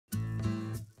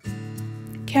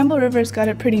Campbell River's got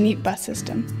a pretty neat bus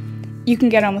system. You can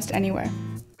get almost anywhere.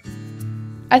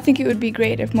 I think it would be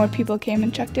great if more people came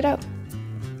and checked it out.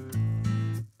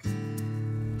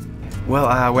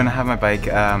 Well, when I have my bike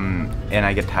and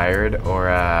I get tired or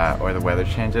the weather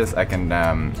changes, I can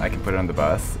put it on the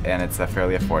bus, and it's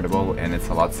fairly affordable, and it's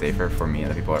a lot safer for me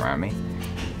and the people around me,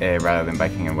 rather than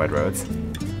biking on wet roads.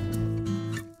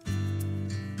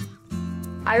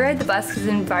 I ride the bus because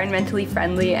it's environmentally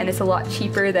friendly and it's a lot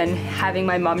cheaper than having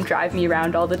my mom drive me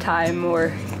around all the time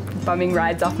or bumming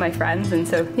rides off my friends, and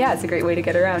so yeah, it's a great way to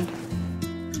get around.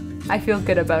 I feel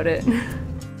good about it.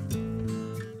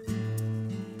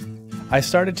 I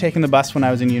started taking the bus when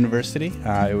I was in university.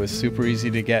 It was super easy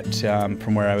to get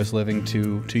from where I was living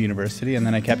to university, and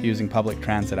then I kept using public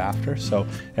transit after. So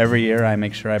every year I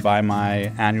make sure I buy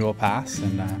my annual pass,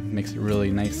 and makes it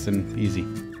really nice and easy.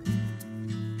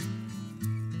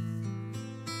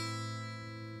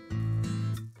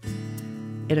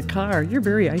 In a car, you're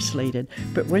very isolated,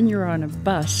 but when you're on a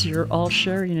bus, you're all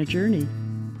sharing a journey.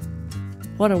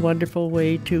 What a wonderful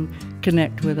way to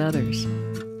connect with others.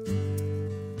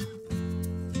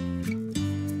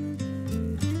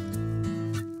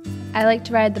 I like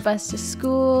to ride the bus to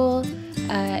school.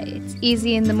 It's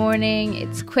easy in the morning,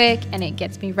 it's quick, and it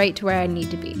gets me right to where I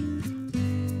need to be.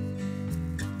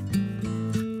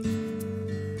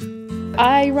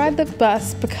 I ride the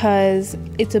bus because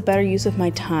it's a better use of my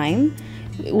time.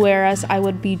 Whereas I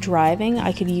would be driving,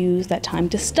 I could use that time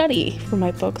to study for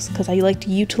my books, because I like to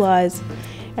utilize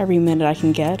every minute I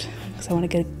can get, because I want to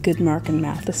get a good mark in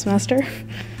math this semester.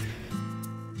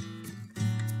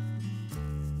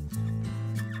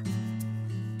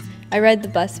 I ride the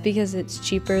bus because it's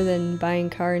cheaper than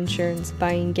buying car insurance,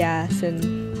 buying gas,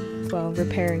 and, well,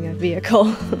 repairing a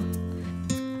vehicle.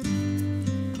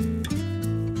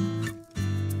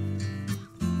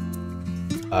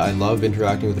 I love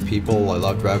interacting with the people. I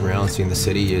love driving around, seeing the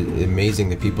city. It's amazing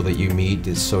the people that you meet.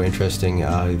 It's so interesting,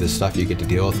 the stuff you get to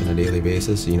deal with on a daily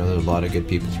basis. You know, there's a lot of good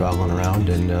people traveling around,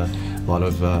 and a lot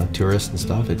of tourists and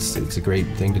stuff. It's a great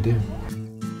thing to do.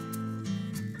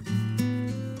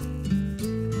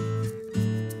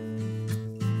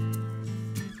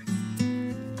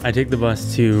 I take the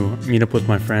bus to meet up with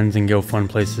my friends and go fun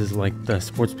places like the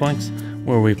Sportsplex,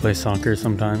 where we play soccer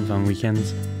sometimes on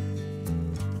weekends.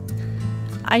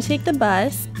 I take the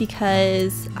bus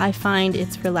because I find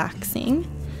it's relaxing.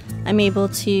 I'm able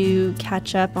to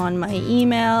catch up on my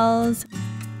emails,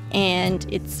 and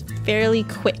it's fairly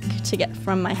quick to get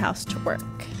from my house to work.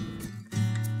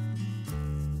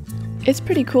 It's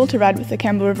pretty cool to ride with the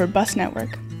Campbell River bus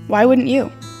network. Why wouldn't you?